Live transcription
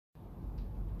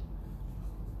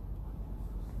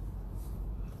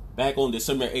Back on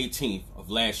December 18th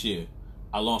of last year,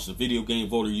 I launched a Video Game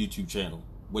Voter YouTube channel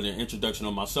with an introduction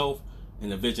of myself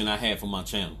and the vision I had for my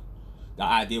channel. The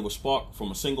idea was sparked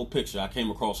from a single picture I came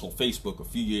across on Facebook a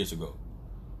few years ago.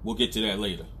 We'll get to that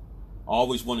later. I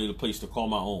always wanted a place to call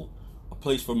my own, a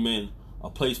place for men,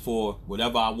 a place for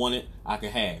whatever I wanted I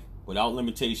could have, without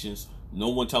limitations, no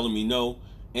one telling me no.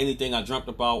 Anything I dreamt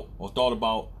about or thought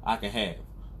about, I could have.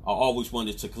 I always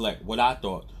wanted to collect what I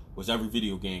thought was every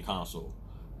video game console.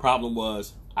 Problem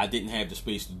was, I didn't have the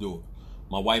space to do it.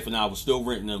 My wife and I were still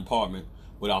renting an apartment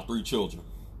with our 3 children.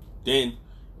 Then,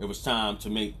 it was time to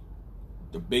make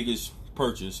the biggest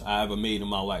purchase I ever made in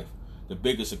my life, the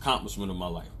biggest accomplishment of my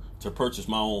life, to purchase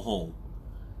my own home.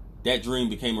 That dream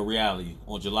became a reality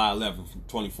on July 11th,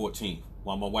 2014,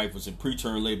 while my wife was in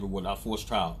preterm labor with our 4th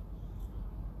child.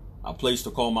 A place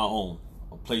to call my own,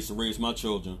 a place to raise my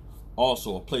children,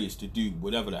 also a place to do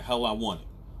whatever the hell I wanted.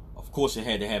 Of course it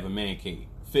had to have a man cave,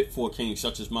 fit for a king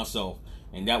such as myself,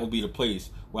 and that would be the place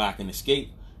where I can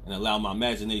escape and allow my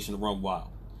imagination to run wild.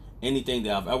 Anything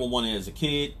that I've ever wanted as a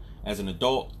kid, as an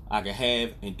adult, I can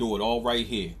have and do it all right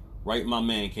here, right in my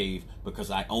man cave,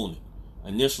 because I own it.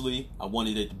 Initially, I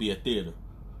wanted it to be a theater.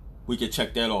 We could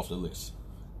check that off the list.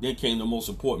 Then came the most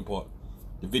important part,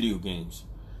 the video games.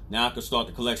 Now I could start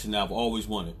the collection that I've always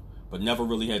wanted, but never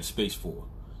really had space for.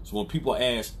 So when people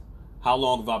ask, how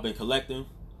long have I been collecting?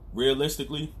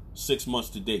 Realistically, 6 months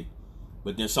to date.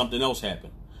 But then something else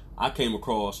happened. I came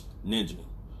across Ninja.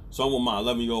 Someone my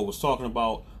 11-year-old was talking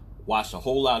about, watched a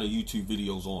whole lot of YouTube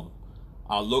videos on him.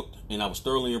 I looked and I was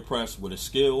thoroughly impressed with his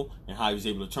skill and how he was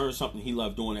able to turn something he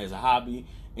loved doing as a hobby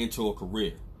into a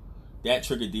career. That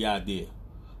triggered the idea.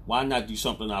 Why not do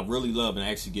something I really love and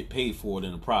actually get paid for it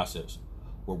in the process?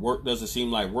 Where work doesn't seem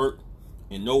like work,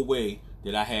 in no way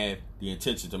did I have the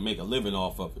intention to make a living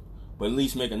off of it, but at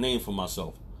least make a name for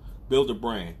myself, build a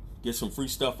brand, get some free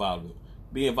stuff out of it,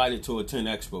 be invited to attend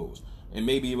expos, and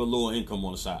maybe even a little income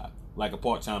on the side, like a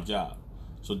part-time job.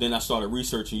 So then I started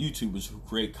researching YouTubers who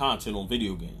create content on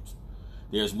video games.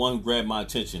 There's one who grabbed my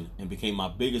attention and became my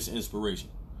biggest inspiration.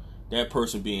 That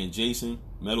person being Jason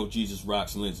Metal Jesus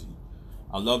Rocks Lindsay.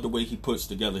 I love the way he puts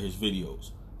together his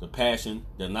videos, the passion,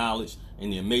 the knowledge,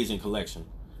 and the amazing collection.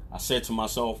 I said to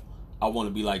myself, I want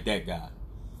to be like that guy.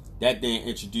 That then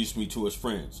introduced me to his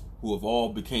friends, who have all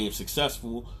became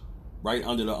successful right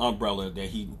under the umbrella that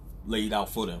he laid out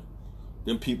for them.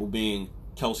 Them people being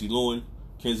Kelsey Lewin,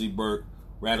 Kenzie Burke,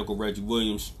 Radical Reggie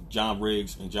Williams, John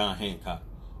Riggs, and John Hancock,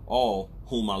 all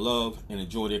whom I love and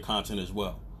enjoy their content as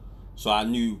well. So I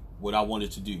knew what I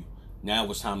wanted to do. Now it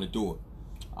was time to do it.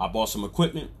 I bought some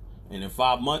equipment, and in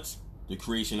 5 months, the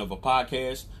creation of a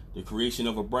podcast, the creation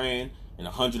of a brand, and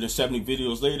 170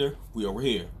 videos later, we are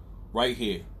here, right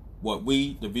here. What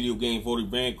we, the Video Game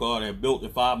Voting Vanguard, have built in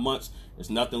 5 months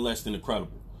is nothing less than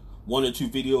incredible. 1 or 2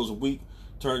 videos a week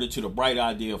turned into the bright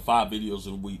idea of 5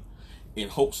 videos a week, in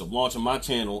hopes of launching my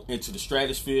channel into the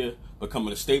stratosphere,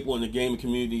 becoming a staple in the gaming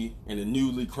community, and the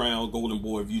newly crowned golden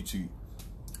boy of YouTube.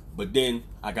 But then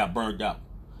I got burned out.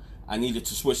 I needed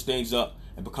to switch things up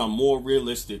and become more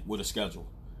realistic with a schedule,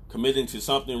 committing to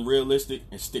something realistic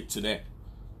and stick to that.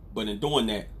 But in doing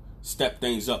that, step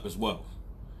things up as well.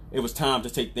 It was time to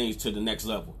take things to the next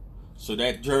level. So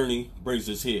that journey brings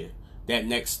us here, that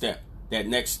next step, that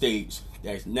next stage,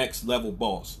 that next level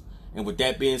boss. And with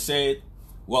that being said,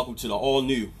 welcome to the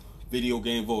all-new Video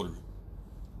Game Voter.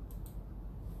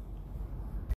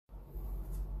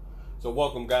 So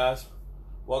welcome, guys.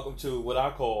 Welcome to what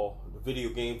I call the Video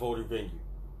Game Voter venue.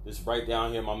 This is right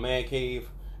down here in my man cave.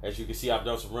 As you can see, I've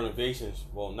done some renovations.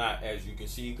 Well, not as you can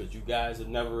see, because you guys have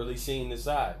never really seen the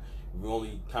side. You've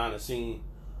only kind of seen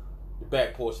the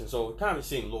back portion. So it kind of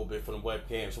seen a little bit from the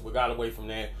webcam. So we got away from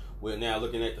that. We're now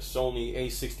looking at the Sony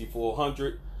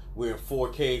a6400. We're in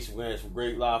 4K, so we're going to have some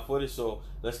great live footage. So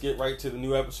let's get right to the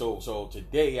new episode. So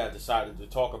today I decided to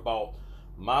talk about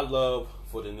my love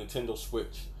for the Nintendo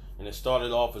Switch. And it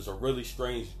started off as a really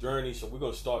strange journey. So we're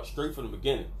going to start straight from the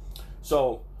beginning.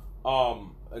 So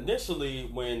initially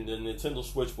when the Nintendo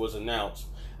Switch was announced,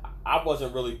 I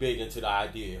wasn't really big into the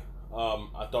idea.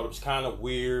 I thought it was kind of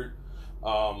weird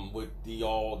with the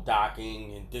all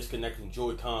docking and disconnecting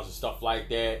Joy-Cons and stuff like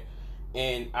that.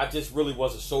 And I just really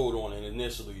wasn't sold on it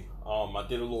initially. I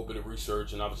did a little bit of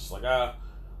research and I was just like,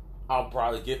 I'll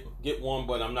probably get one,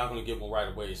 but I'm not going to get one right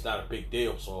away. It's not a big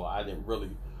deal, so I didn't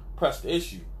really press the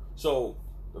issue. So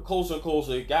the closer and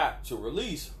closer it got to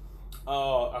release,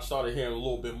 I started hearing a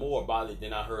little bit more about it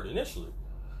than I heard initially.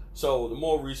 So the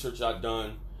more research I've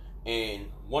done, and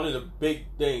one of the big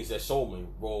things that sold me,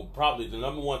 well, probably the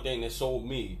number one thing that sold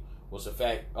me was the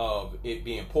fact of it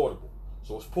being portable.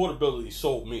 So its portability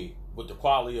sold me with the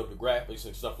quality of the graphics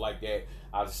and stuff like that,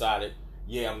 I decided,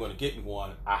 yeah, I'm going to get me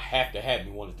one. I have to have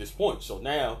me one at this point. So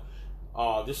now,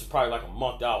 this is probably like a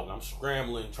month out, and I'm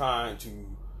scrambling trying to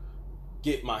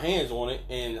get my hands on it.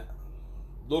 And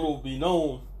little be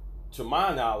known, to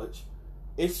my knowledge,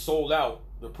 it's sold out.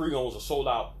 The pre-owns are sold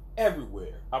out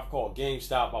everywhere. I've called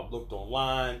GameStop, I've looked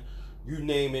online, you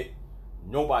name it,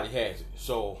 nobody has it.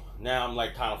 So now I'm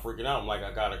like kind of freaking out. I'm like,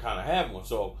 I gotta kind of have one.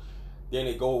 So then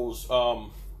it goes,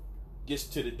 gets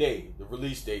to the day, the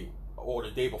release date, or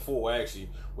the day before actually,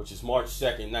 which is March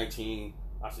 2nd, 2017.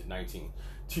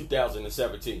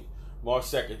 March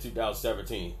 2nd,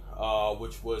 2017,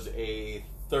 which was a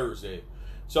Thursday.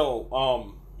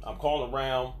 So I'm calling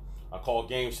around. I call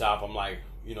GameStop. I'm like,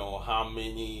 you know, how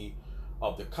many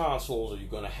of the consoles are you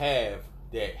going to have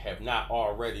that have not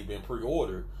already been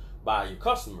pre-ordered by your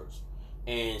customers?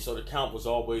 And so the count was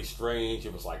always strange.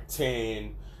 It was like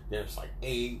 10, then it was like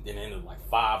 8, then it was like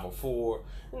 5 or 4.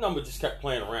 The number just kept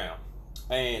playing around.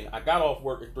 And I got off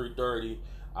work at 3:30.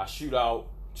 I shoot out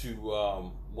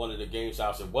to one of the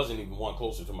GameStops. It wasn't even one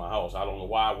closer to my house. I don't know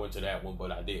why I went to that one,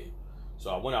 but I did. So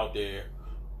I went out there,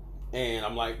 and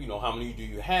I'm like, you know, how many do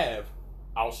you have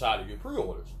outside of your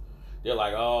pre-orders? They're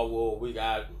like, oh, well, we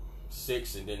got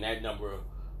 6, and then that number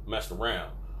messed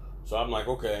around. So I'm like,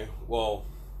 okay, well,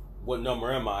 what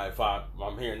number am I if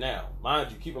I'm here now?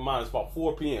 Mind you, keep in mind, it's about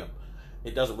 4 p.m.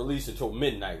 It doesn't release until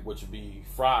midnight, which would be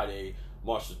Friday,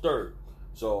 March the 3rd.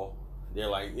 So they're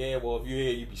like, yeah, well, if you're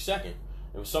here, you'd be second.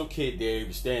 There was some kid there, he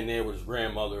was standing there with his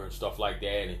grandmother and stuff like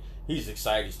that, and he's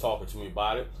excited, he's talking to me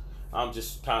about it. I'm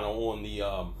just kind of on the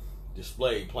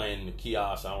display playing the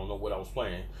kiosk. I don't know what I was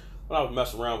playing, but I was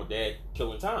messing around with that,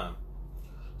 killing time.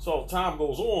 So time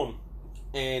goes on,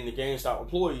 and the GameStop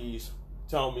employees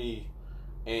tell me,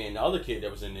 and the other kid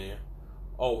that was in there,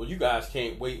 oh, well, you guys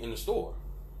can't wait in the store.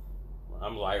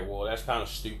 I'm like, well, that's kind of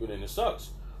stupid, and it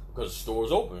sucks, because the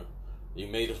store's open. They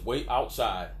made us wait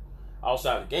outside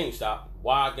the GameStop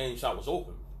while GameStop was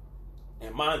open.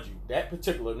 And mind you, that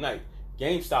particular night,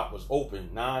 GameStop was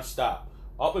open non-stop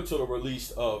up until the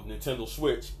release of Nintendo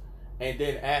Switch, and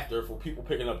then after for people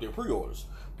picking up their pre-orders,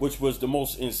 which was the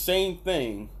most insane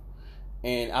thing.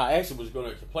 And I actually was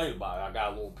going to complain about it. I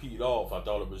got a little peed off. I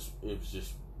thought it was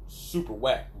just super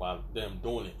whack by them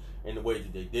doing it in the way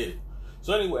that they did it.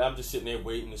 So anyway, I'm just sitting there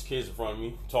waiting. This kid's in front of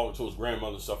me, talking to his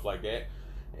grandmother and stuff like that.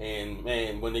 And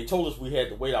man, when they told us we had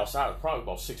to wait outside, it was probably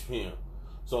about 6 p.m.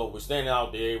 So we're standing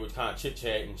out there, we're kind of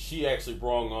chit-chatting. She actually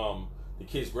brought, the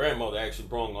kid's grandmother actually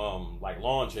brought, like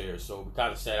lawn chairs. So we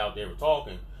kind of sat out there, we're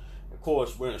talking. Of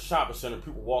course, we're in a shopping center,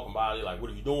 people walking by, they're like,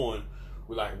 what are you doing?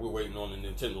 We're waiting on the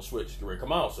Nintendo Switch to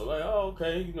come out. So like, oh,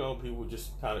 okay, you know, people were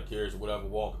just kind of curious or whatever,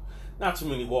 walking. Not too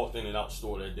many walked in and out the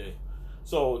store that day.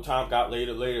 So time got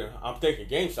later. I'm thinking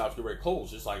GameStop's getting ready to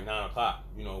close. It's like 9 o'clock.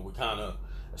 You know, we kind of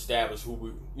established who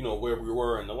we, you know, where we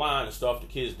were in the line and stuff. The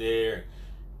kid's there.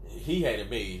 He had it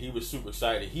made. He was super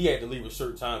excited. He had to leave a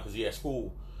certain time because he had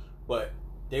school. But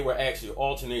they were actually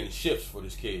alternating shifts for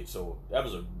this kid. So that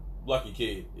was a lucky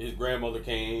kid. His grandmother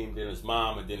came, then his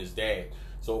mom, and then his dad.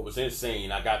 So it was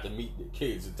insane. I got to meet the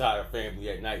kid's entire family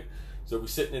at night. So we're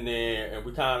sitting in there, and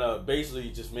we kind of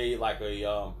basically just made like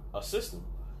a system.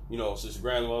 You know, since the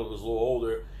grandmother was a little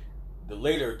older, the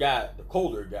later guy, the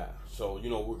colder guy. So, you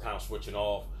know, we're kind of switching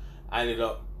off. I ended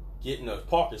up getting a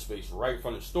parking space right in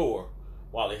front of the store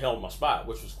while they held my spot,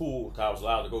 which was cool because I was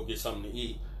allowed to go get something to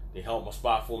eat. They held my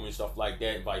spot for me and stuff like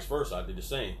that, and vice versa. I did the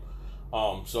same.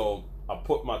 So I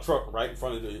put my truck right in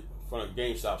front of the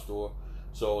GameStop store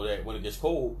so that when it gets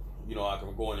cold, you know, I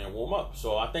can go in there and warm up.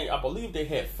 So I believe they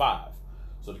had 5.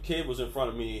 So the kid was in front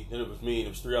of me, then it was me,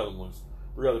 and there was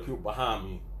 3 other people behind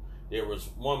me.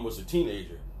 One was a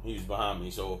teenager. He was behind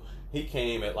me. So he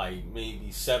came at like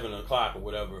maybe 7 o'clock or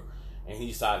whatever, and he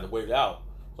decided to wait it out.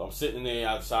 So I'm sitting there,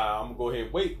 I decided I'm going to go ahead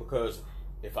and wait because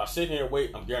if I sit here and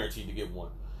wait, I'm guaranteed to get one.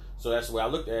 So that's the way I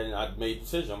looked at it, and I made the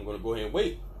decision. I'm going to go ahead and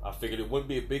wait. I figured it wouldn't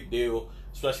be a big deal,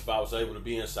 especially if I was able to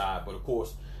be inside. But of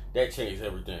course, that changed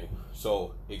everything.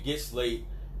 So it gets late.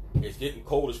 It's getting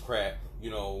cold as crap.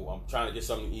 You know, I'm trying to get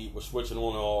something to eat. We're switching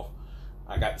on and off.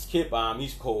 I got this kid by him.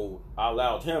 He's cold. I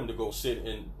allowed him to go sit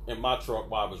in my truck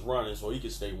while I was running so he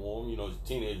could stay warm. You know, he's a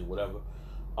teenager, whatever.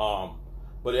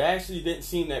 But it actually didn't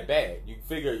seem that bad. You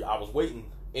figure I was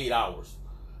waiting 8 hours.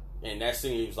 And that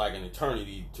seems like an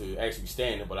eternity to actually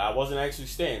stand there. But I wasn't actually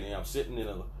standing. I'm sitting in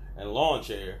a lawn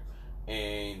chair.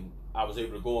 And I was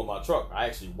able to go in my truck. I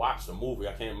actually watched a movie.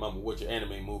 I can't remember which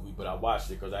anime movie, but I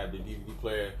watched it because I had the DVD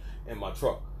player in my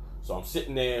truck. So I'm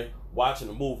sitting there watching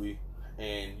a movie.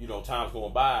 And, you know, time's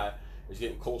going by. It's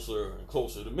getting closer and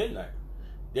closer to midnight.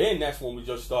 Then that's when we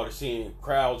just started seeing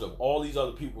crowds of all these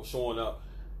other people showing up.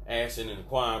 asking and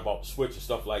inquiring about the Switch and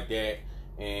stuff like that.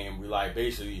 And we like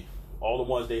basically all the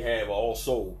ones they have are all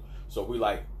sold. So we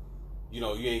like, you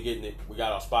ain't getting it. We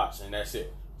got our spots and that's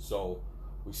it. So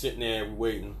we sitting there, we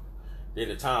waiting. Then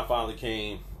the time finally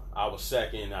came. I was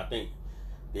second. I think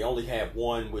they only had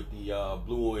one with the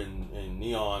blue and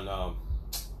neon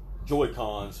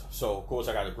Joy-Cons. So of course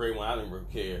I got a gray one. I didn't really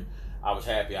care. I was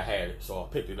happy I had it, so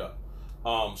I picked it up.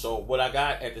 So what I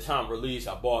got at the time of release,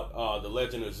 I bought The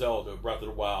Legend of Zelda: Breath of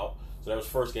the Wild. So that was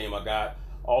the first game I got.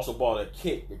 Also bought a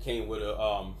kit that came with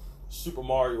a Super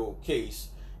Mario case.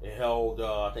 It held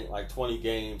I think like 20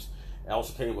 games. It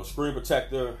also came with a screen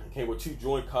protector. It came with 2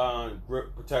 Joy-Con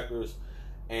grip protectors,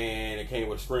 and it came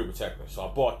with a screen protector. So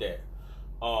I bought that.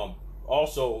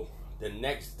 Also, the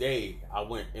next day I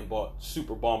went and bought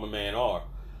Super Bomberman R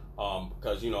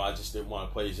because I just didn't want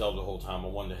to play Zelda the whole time. I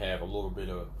wanted to have a little bit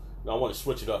of, I want to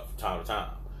switch it up from time to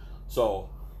time. So,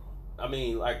 I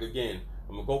mean, like again,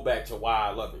 I'm gonna go back to why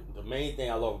I love it. The main thing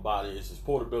I love about it is its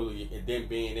portability, and then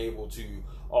being able to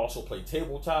also play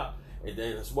tabletop, and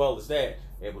then as well as that,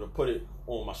 able to put it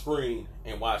on my screen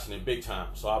and watching it big time.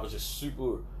 So I was just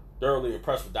super thoroughly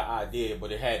impressed with the idea,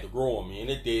 but it had to grow on me, and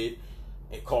it did.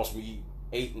 It cost me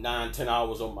 8, 9, 10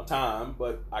 hours of my time,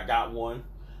 but I got one.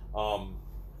 I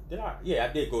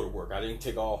did go to work. I didn't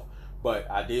take off,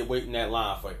 but I did wait in that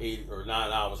line for 8 or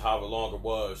 9 hours, however long it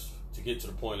was, to get to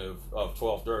the point of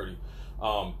 12:30.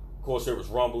 Of course, there was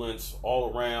rumblings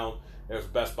all around. There was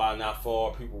Best Buy not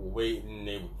far. People were waiting.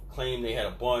 They would claim they had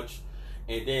a bunch.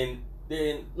 And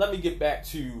then let me get back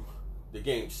to the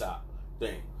GameStop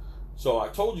thing. So I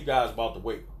told you guys about the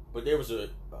wait, but there was a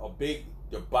big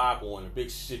debacle and a big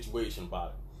situation about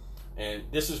it. And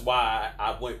this is why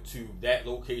I went to that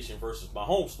location versus my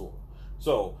home store.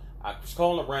 So I was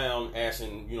calling around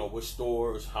asking, which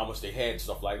stores, how much they had, and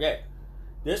stuff like that.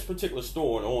 This particular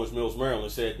store in Owings Mills,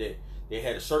 Maryland said that they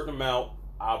had a certain amount.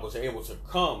 I was able to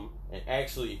come and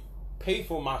actually pay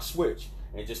for my Switch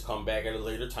and just come back at a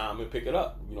later time and pick it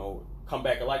up. Come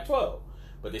back at like 12.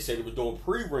 But they said they were doing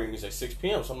pre-rings at 6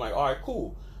 p.m. So I'm like, all right,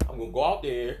 cool. I'm going to go out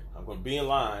there. I'm going to be in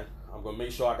line. I'm going to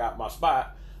make sure I got my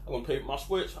spot. I'm going to pay for my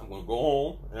Switch. I'm going to go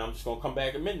home. And I'm just going to come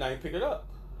back at midnight and pick it up.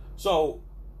 So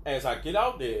as I get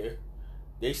out there,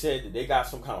 they said that they got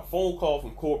some kind of phone call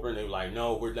from corporate. And they were like,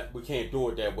 no, we can't do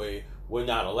it that way. We're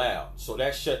not allowed. So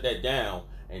that shut that down.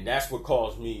 And that's what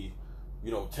caused me,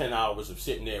 10 hours of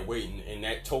sitting there waiting. And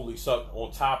that totally sucked.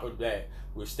 On top of that,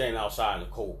 we're standing outside in the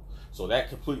cold. So that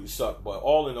completely sucked. But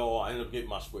all in all, I ended up getting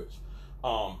my Switch.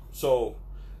 So,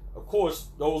 of course,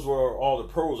 those were all the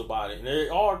pros about it. And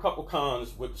there are a couple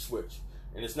cons with the Switch.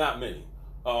 And it's not many.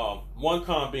 One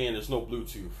con being there's no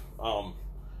Bluetooth.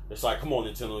 It's like, come on,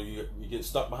 Nintendo, you're getting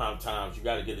stuck behind the times. You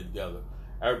got to get it together.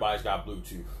 Everybody's got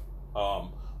Bluetooth.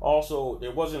 Also,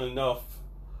 there wasn't enough,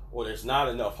 or there's not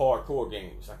enough hardcore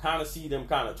games. I kind of see them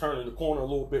kind of turning the corner a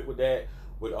little bit with that,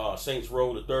 with Saints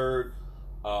Row the Third.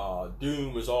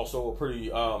 Doom is also a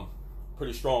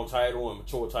pretty strong title and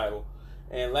mature title.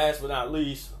 And last but not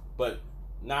least, but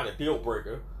not a deal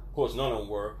breaker, of course none of them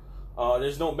were,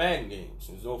 there's no Madden games.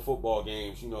 There's no football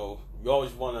games. You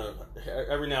always want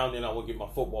to, every now and then I want to get my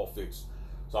football fix.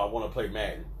 So I want to play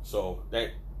Madden. So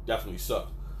that definitely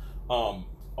sucked.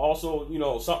 Also,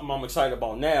 something I'm excited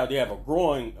about now, they have a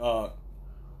growing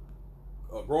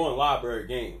library of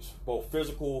games, both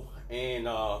physical and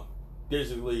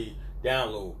digitally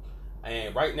download.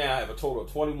 And right now I have a total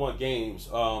of 21 games.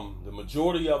 The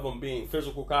majority of them being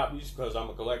physical copies because I'm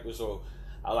a collector, so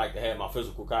I like to have my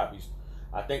physical copies.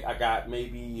 I think I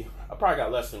probably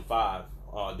got less than 5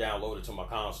 downloaded to my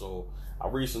console. I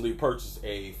recently purchased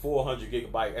a 400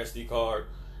 gigabyte SD card.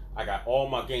 I got all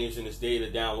my games in this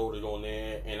data downloaded on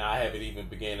there, and I haven't even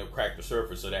began to crack the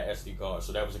surface of that SD card.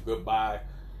 So that was a good buy.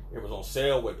 It was on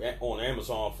sale on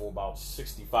Amazon for about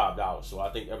 $65. So I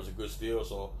think that was a good steal.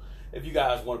 So if you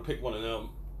guys want to pick one of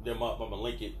them up, I'm gonna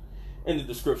link it in the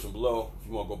description below. If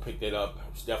you want to go pick that up,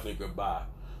 it's definitely a good buy.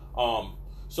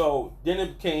 So then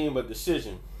it became a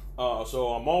decision.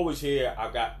 So I'm always here.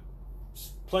 I've got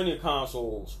plenty of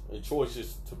consoles and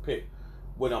choices to pick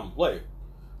what I'm playing.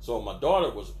 So my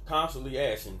daughter was constantly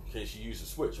asking, can she use the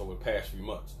Switch over the past few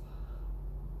months?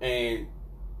 And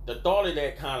the thought of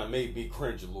that kind of made me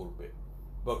cringe a little bit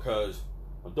because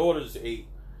my daughter's 8,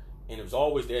 and it was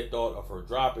always that thought of her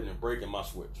dropping and breaking my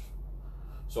Switch.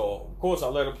 So, of course, I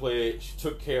let her play it. She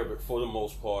took care of it for the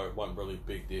most part. It wasn't really a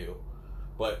big deal.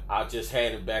 But I just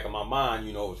had in the back of my mind,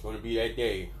 it's going to be that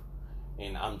day.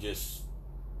 And I'm just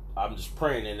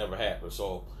praying it never happened.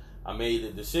 So I made the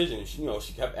decision.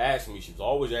 She kept asking me. She was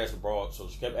always asking abroad. So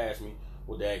she kept asking me,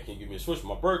 well, Dad, can you give me a Switch for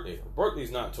my birthday? Her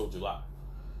birthday's not until July.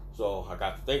 So I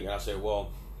got to thinking. I said,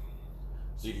 well,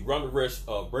 So you run the risk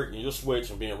of breaking your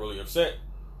Switch and being really upset,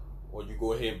 or you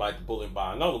go ahead and bite the bullet and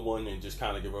buy another one and just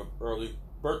kind of give her an early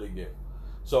birthday gift.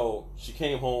 So she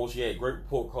came home, she had a great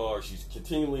report card, she's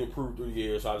continually improved through the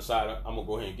years, so I decided I'm going to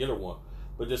go ahead and get her one.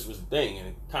 But this was the thing, and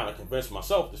it kind of convinced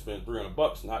myself to spend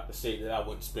 $300, not to say that I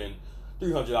wouldn't spend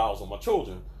 $300 on my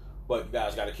children, but you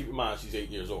guys got to keep in mind she's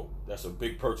 8 years old. That's a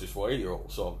big purchase for an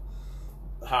 8-year-old. So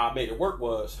how I made it work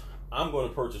was, I'm going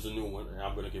to purchase a new one, and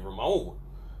I'm going to give her my old one.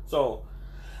 So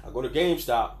I go to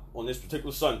GameStop on this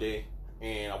particular Sunday,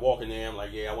 and I walk in there, I'm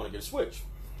like, yeah, I want to get a Switch.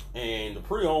 And the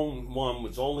pre-owned one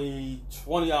was only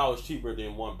 $20 cheaper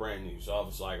than one brand new. So I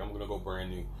was like, I'm going to go brand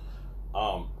new.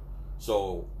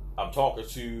 So I'm talking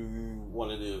to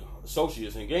one of the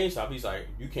associates in GameStop. He's like,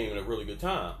 you came at a really good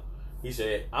time. He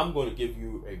said, I'm going to give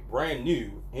you a brand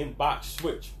new in-box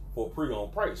Switch for a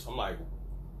pre-owned price. I'm like,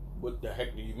 what the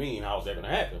heck do you mean? How's that going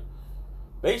to happen?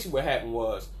 Basically what happened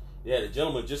was, they had a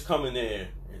gentleman just come in there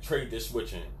and trade this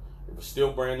Switch in. It was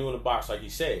still brand new in the box, like he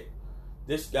said.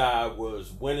 This guy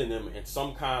was winning them in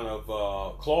some kind of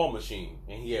claw machine,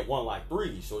 and he had won like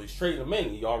 3. So he's trading them in,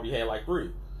 and he already had like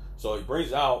 3. So he brings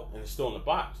it out, and it's still in the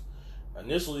box.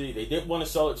 Initially, they didn't want to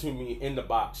sell it to me in the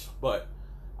box, but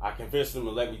I convinced them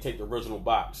to let me take the original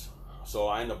box. So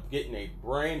I ended up getting a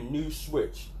brand new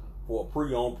Switch for a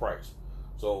pre-owned price.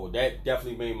 So that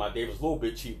definitely made my day. It was a little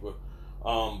bit cheaper,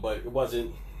 but it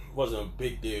wasn't a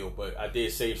big deal. But I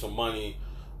did save some money.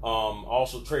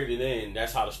 Also traded in,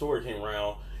 that's how the story came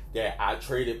around, that I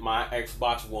traded my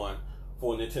Xbox One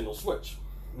for a Nintendo Switch.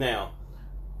 Now,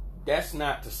 that's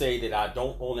not to say that I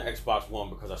don't own an Xbox One,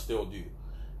 because I still do.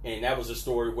 And that was a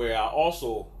story where I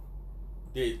also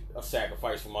did a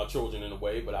sacrifice for my children in a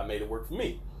way, but I made it work for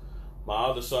me. My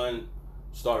other son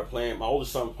started playing, my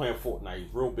oldest son was playing Fortnite.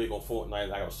 He's real big on Fortnite,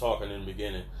 like I was talking in the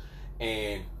beginning.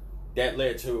 And that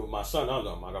led to my son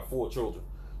under him. I got 4 children.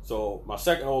 So my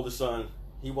second oldest son,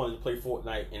 he wanted to play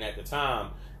Fortnite, and at the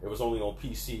time, it was only on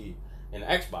PC and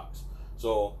Xbox.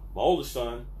 So my oldest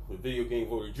son, with Video Game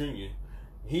Voter Jr.,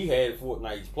 he had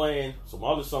Fortnite he's playing. So my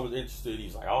other son was interested.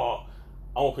 He's like, oh,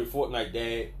 I want to play Fortnite,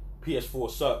 Dad.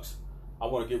 PS4 sucks. I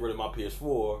want to get rid of my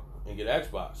PS4 and get an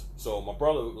Xbox. So my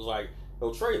brother was like,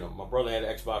 he'll trade him. My brother had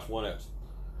an Xbox One X.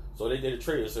 So they did a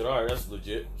trade. I said, all right, that's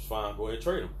legit. It's fine. Go ahead and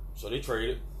trade him. So they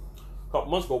traded. A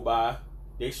couple months go by.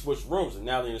 They switched rooms, and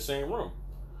now they're in the same room.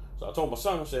 So I told my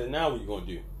son, I said, now what are you going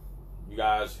to do? You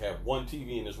guys have one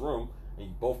TV in this room, and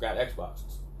you both got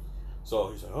Xboxes.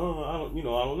 So he said, oh, I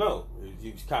don't know.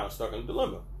 He was kind of stuck in a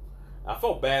dilemma. I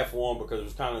felt bad for him, because it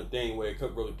was kind of a thing where he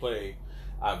couldn't really play.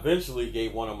 I eventually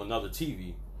gave one of them another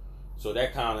TV. So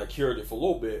that kind of cured it for a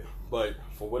little bit. But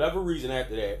for whatever reason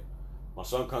after that, my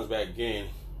son comes back again.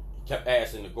 He kept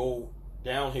asking to go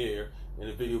down here in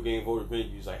the Video Game Voter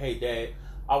venue. He's like, hey, Dad,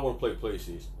 I want to play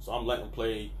PlayStation. So I'm letting him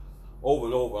play over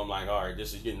and over. I'm like, all right,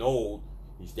 this is getting old.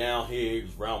 He's down here,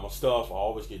 he's around my stuff. I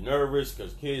always get nervous,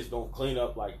 because kids don't clean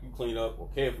up like you clean up, or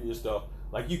care for your stuff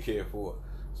like you care for it.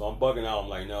 So I'm bugging out. I'm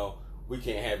like, no, we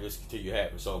can't have this continue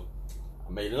happening. So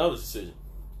I made another decision.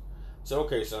 I said,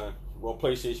 okay, son, we're on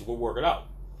PlayStation, we'll work it out.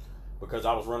 Because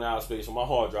I was running out of space on my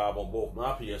hard drive on both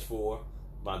my PS4,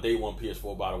 my day one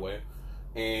PS4, by the way,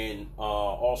 and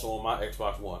also on my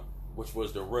Xbox One, which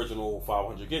was the original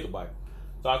 500 gigabyte.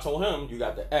 So I told him, you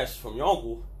got the S from your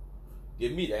uncle,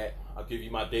 give me that. I'll give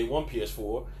you my day one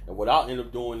PS4. And what I'll end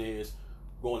up doing is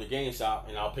going to GameStop,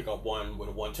 and I'll pick up one with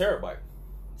a 1 terabyte.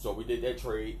 So we did that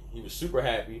trade. He was super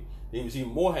happy. He was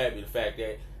even more happy the fact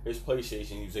that his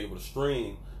PlayStation, he was able to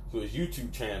stream to his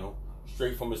YouTube channel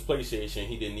straight from his PlayStation.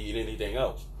 He didn't need anything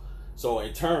else. So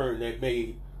in turn, that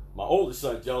made my oldest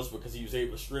son jealous, because he was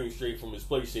able to stream straight from his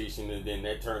PlayStation, and then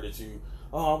that turned into,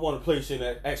 oh, I want a PlayStation,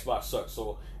 that Xbox sucks.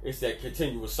 So it's that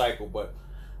continuous cycle. But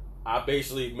I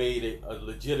basically made it a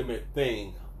legitimate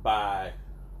thing by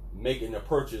making the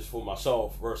purchase for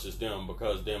myself versus them,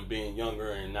 because them being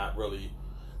younger and not really,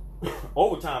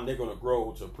 over time they're going to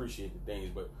grow to appreciate the things,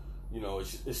 but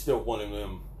it's still one of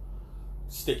them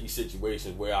sticky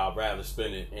situations where I'd rather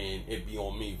spend it and it be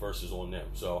on me versus on them.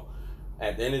 So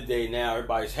at the end of the day, now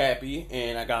everybody's happy,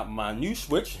 and I got my new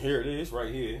Switch. Here it is,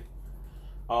 right here.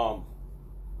 I'm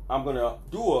gonna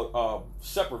do a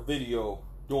separate video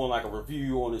doing like a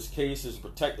review on this case.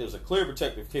 There's a clear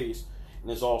protective case, and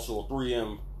there's also a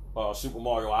 3M Super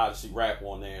Mario Odyssey wrap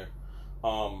on there.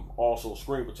 Also a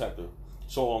screen protector.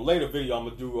 So on later video, I'm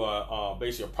gonna do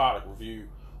basically a product review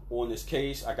on this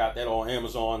case. I got that on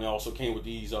Amazon. It also came with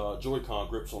these Joy-Con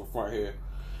grips on the front here.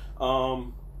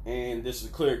 And this is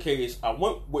a clear case. I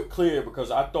went with clear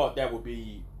because I thought that would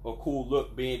be a cool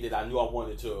look, being that I knew I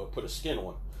wanted to put a skin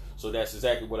on. So that's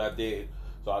exactly what I did.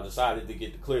 So I decided to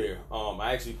get the clear.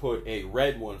 I actually put a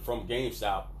red one from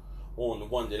GameStop on the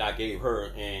one that I gave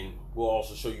her, and we'll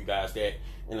also show you guys that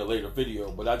in a later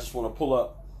video. But I just want to pull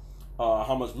up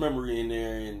how much memory in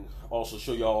there, and also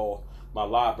show y'all my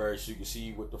library so you can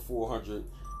see what the 400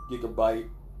 gigabyte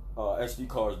SD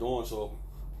card is doing. So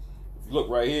if you look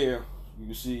right here, you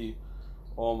can see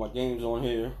all my games on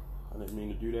here. I didn't mean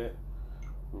to do that.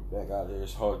 Back out there,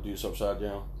 it's hard to do this upside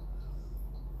down.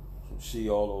 So you see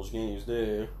all those games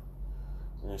there,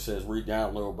 and it says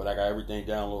re-download, but I got everything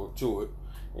downloaded to it.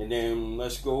 And then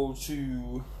let's go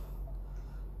to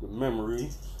the memory,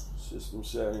 system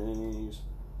settings,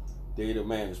 data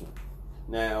management.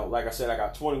 Now, like I said, I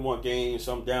got 21 games,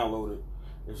 some downloaded.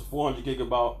 It's a 400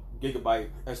 gigabyte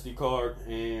SD card,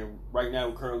 and right now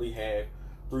we currently have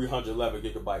 311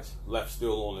 gigabytes left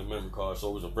still on the memory card.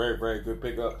 So it was a very, very good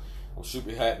pickup. I'm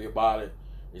super happy about it.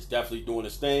 It's definitely doing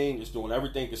its thing. It's doing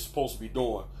everything it's supposed to be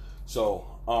doing. So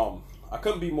I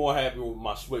couldn't be more happy with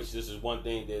my Switch. This is one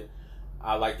thing that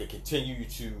I like to continue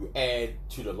to add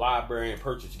to the library and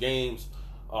purchase games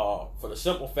for the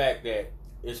simple fact that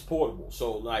it's portable.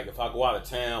 So like if I go out of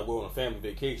town, we're on a family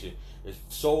vacation, it's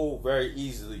so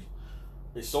easy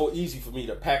for me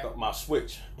to pack up my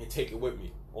Switch and take it with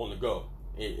me on the go.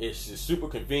 It's just super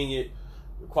convenient.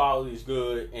 The quality is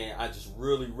good, and I just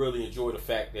really, really enjoy the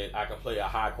fact that I can play a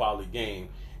high quality game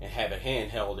and have it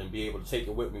handheld and be able to take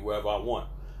it with me wherever I want.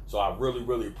 So I really,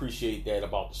 really appreciate that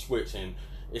about the Switch, and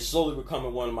it's slowly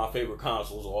becoming one of my favorite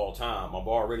consoles of all time. I've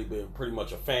already been pretty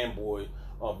much a fanboy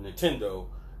of Nintendo,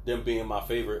 them being my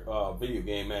favorite video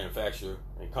game manufacturer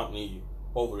and company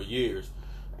over the years,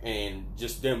 and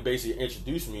just them basically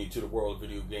introduced me to the world of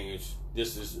video games.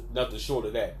 This is nothing short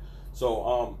of that.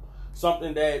 So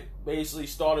something that basically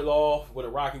started off with a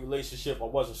rocky relationship I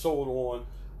wasn't sold on,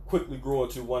 quickly grew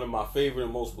into one of my favorite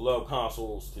and most beloved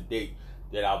consoles to date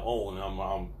that I've owned.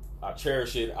 I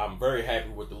cherish it. I'm very happy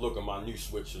with the look of my new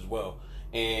Switch as well.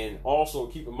 And also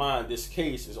keep in mind, this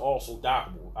case is also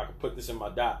dockable. I can put this in my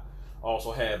dock. I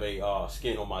also have a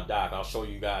skin on my dock. I'll show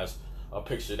you guys a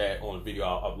picture of that on the video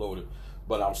I'll upload it.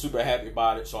 But I'm super happy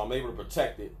about it, so I'm able to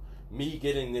protect it. Me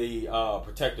getting the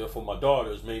protector for my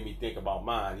daughters made me think about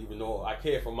mine, even though I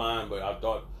care for mine, but I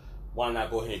thought, why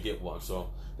not go ahead and get one? So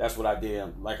that's what I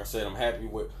did. Like I said, I'm happy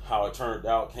with how it turned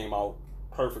out. Came out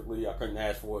perfectly. I couldn't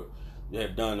ask for it. They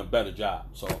have done a better job.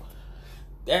 So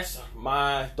that's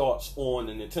my thoughts on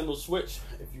the Nintendo Switch.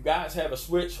 If you guys have a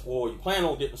Switch or you plan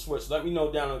on getting a Switch, let me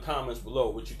know down in the comments below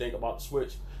what you think about the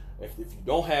Switch. If you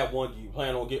don't have one, do you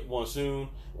plan on getting one soon?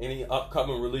 Any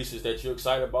upcoming releases that you're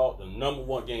excited about? The number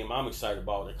one game I'm excited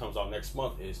about that comes out next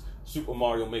month is Super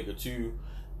Mario Maker 2.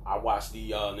 I watched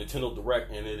the Nintendo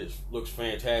Direct, and looks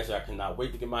fantastic. I cannot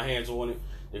wait to get my hands on it.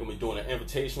 They're going to be doing an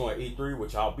invitational at E3,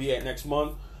 which I'll be at next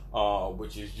month,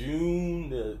 which is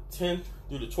June the 10th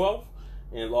through the 12th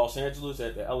in Los Angeles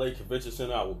at the LA Convention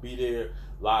Center. I will be there,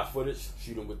 live footage,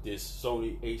 shooting with this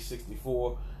Sony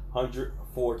A6400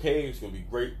 4K. It's going to be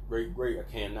great, great, great. I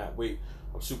cannot wait.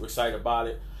 I'm super excited about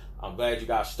it. I'm glad you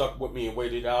guys stuck with me and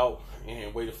waited out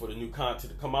and waited for the new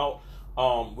content to come out.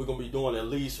 We're going to be doing at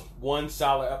least one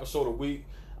solid episode a week.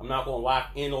 I'm not going to lock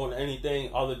in on anything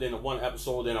other than the one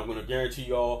episode, and I'm going to guarantee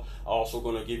y'all. I'm also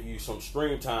going to give you some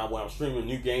stream time where I'm streaming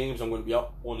new games. I'm going to be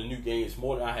up on the new games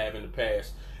more than I have in the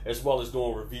past, as well as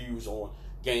doing reviews on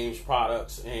games,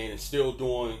 products, and still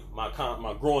doing my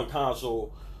growing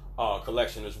console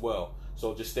collection as well.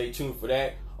 So just stay tuned for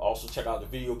that. Also check out the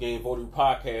Video Game Voting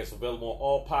podcast, available on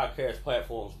all podcast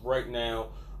platforms right now.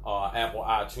 Apple,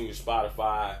 iTunes,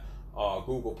 Spotify,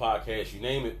 Google Podcasts, you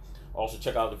name it. Also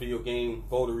check out the Video Game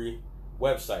Votery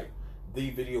website,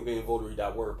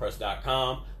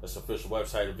 thevideogamevotery.wordpress.com. That's the official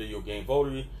website of Video Game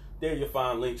Votery. There you'll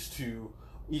find links to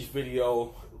each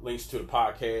video, links to the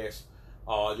podcast.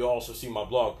 You'll also see my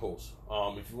blog posts.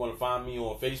 If you want to find me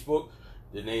on Facebook,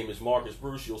 the name is Marcus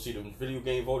Bruce. You'll see the Video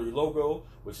Game Votery logo,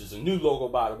 which is a new logo,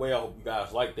 by the way. I hope you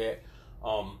guys like that.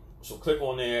 So click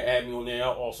on there, add me on there. I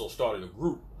also started a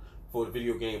group for the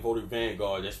Video Game Votery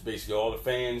Vanguard. That's basically all the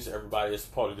fans, everybody that's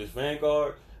part of this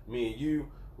Vanguard. Me and you,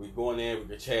 we go in there, we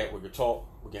can chat, we can talk,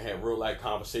 we can have real life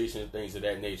conversations, things of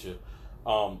that nature.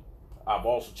 I've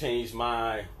also changed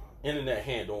my internet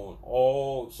handle on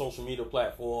all social media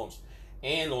platforms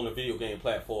and on the video game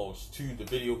platforms to the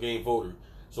Video Game Votery.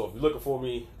 So if you're looking for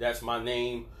me, that's my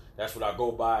name. That's what I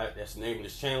go by. That's the name of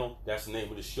this channel. That's the name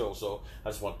of this show. So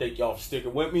I just want to thank y'all for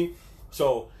sticking with me.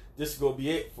 So this is going to be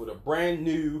it for the brand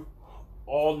new,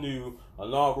 all new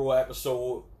inaugural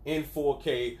episode in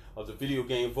 4K of the Video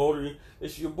Game Votery.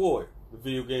 It's your boy, the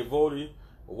Video Game Votery.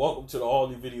 Welcome to the all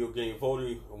new Video Game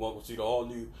Votery, and welcome to the all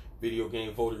new Video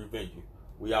Game Votery venue.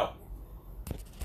 We out.